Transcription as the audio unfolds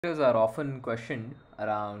Investors are often questioned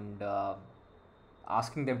around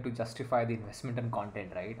asking them to justify the investment and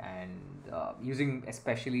content, right? And using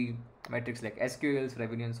especially metrics like SQLs,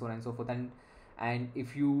 revenue, and so on and so forth. And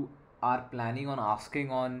if you are planning on asking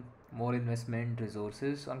on more investment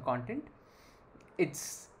resources on content,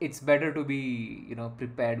 it's better to be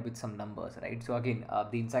prepared with some numbers, right? So again,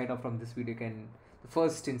 the insight of from this video can the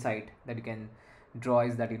first insight that you can draw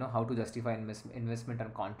is that how to justify investment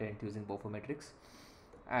and content using both metrics.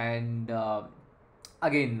 And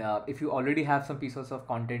again, if you already have some pieces of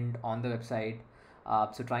content on the website,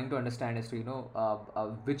 so trying to understand as to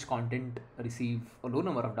which content receive a low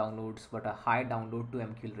number of downloads but a high download to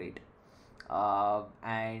MQL rate,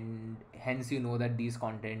 and hence that these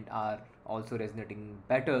content are also resonating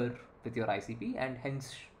better with your ICP and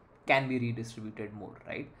hence can be redistributed more,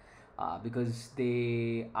 right? Because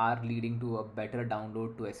they are leading to a better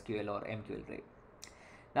download to SQL or MQL rate.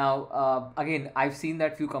 Now, again, I've seen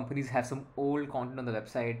that few companies have some old content on the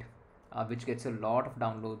website, which gets a lot of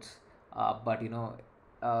downloads, but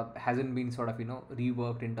hasn't been sort of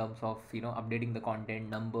reworked in terms of updating the content,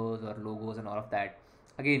 numbers or logos and all of that.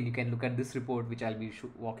 Again, you can look at this report, which I'll be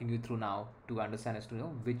walking you through now to understand as to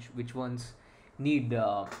which ones need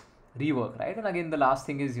rework, right? And again, the last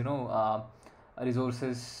thing is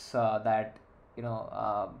resources that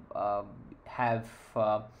have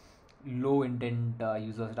low intent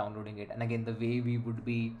users downloading it. And again, the way we would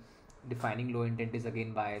be defining low intent is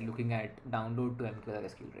again by looking at download to MQL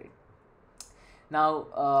SQL rate.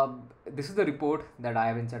 Now, this is the report that I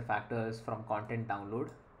have insert factors from content download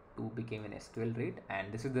to became an SQL rate,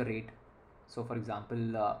 and this is the rate. So for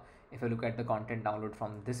example, if I look at the content download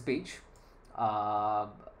from this page,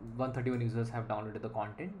 131 users have downloaded the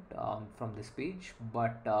content from this page,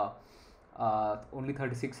 but only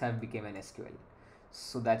 36 have become an SQL.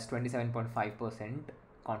 So that's 27.5%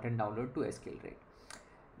 content download to SQL rate.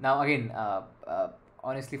 Now again,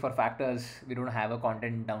 honestly, for factors, we don't have a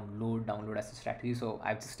content download as a strategy. So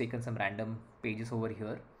I've just taken some random pages over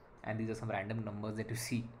here, and these are some random numbers that you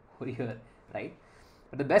see over here, right?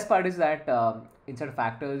 But the best part is that inside of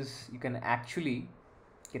factors, you can actually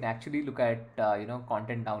look at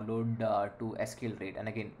content download to SQL rate. And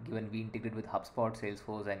again, given we integrate with HubSpot,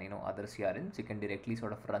 Salesforce, and other CRMs, you can directly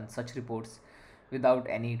sort of run such reports without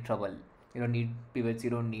any trouble. You don't need pivots, you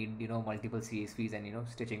don't need multiple CSVs and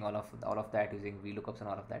stitching all of that using VLOOKUPs and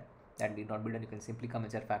all of that. That need not be done. You can simply come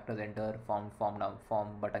inside factors, enter form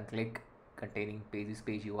button click containing page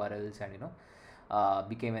URLs, and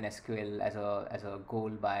became an SQL as a goal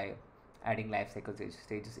by adding lifecycle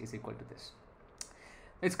stages is equal to this.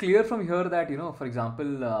 It's clear from here that for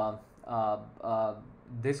example,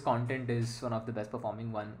 this content is one of the best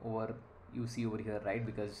performing one over you see over here, right?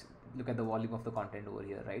 Because look at the volume of the content over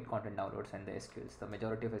here, right? Content downloads and the SQLs, the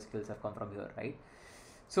majority of SQLs have come from here, right?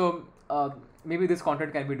 So maybe this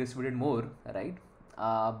content can be distributed more, right?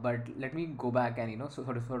 But let me go back and not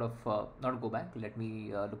go back, let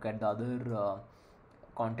me look at the other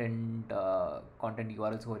content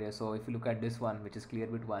URLs over here. So if you look at this one, which is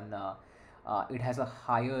Clearbit one, it has a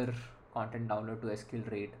higher content download to SQL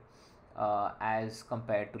rate as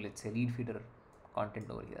compared to, let's say, Leadfeeder content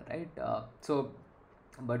over here, right?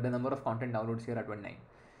 But the number of content downloads here are 29.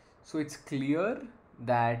 So it's clear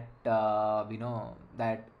that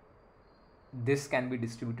that this can be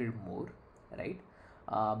distributed more, right?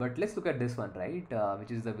 But let's look at this one, right?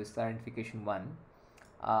 Which is the Vista identification one.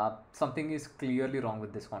 Something is clearly wrong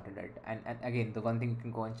with this content, right? And again, the one thing you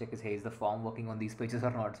can go and check is, hey, is the form working on these pages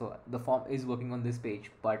or not? So the form is working on this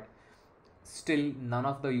page, but still none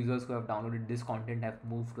of the users who have downloaded this content have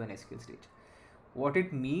moved to an SQL stage. What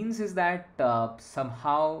it means is that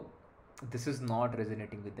somehow this is not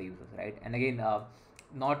resonating with the users, right? And again,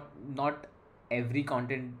 not every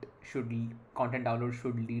content download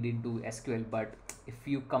should lead into SQL, but if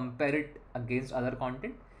you compare it against other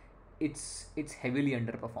content, it's heavily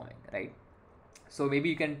underperforming, right? So maybe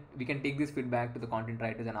we can take this feedback to the content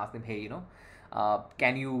writers and ask them, hey,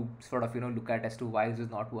 can you sort of look at as to why this is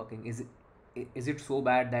not working? Is it so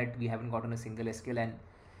bad that we haven't gotten a single SQL? And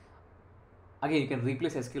again, you can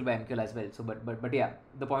replace SQL by MQL as well. So but yeah,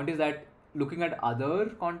 the point is that looking at other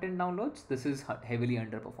content downloads, this is heavily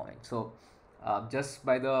underperforming. So just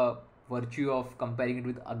by the virtue of comparing it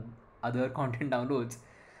with other content downloads,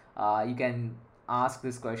 you can ask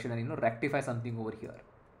this question and rectify something over here,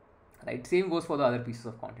 right? Same goes for the other pieces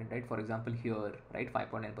of content, right? For example, here, right,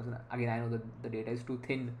 5.9%. Again, I know that the data is too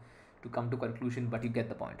thin to come to conclusion, but you get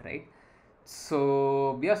the point, right?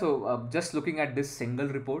 So yeah, so just looking at this single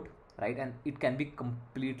report, right, and it can be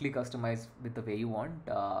completely customized with the way you want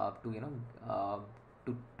to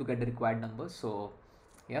get the required numbers. So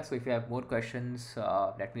Yeah, so if you have more questions,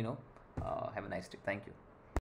 let me know. Have a nice day. Thank you.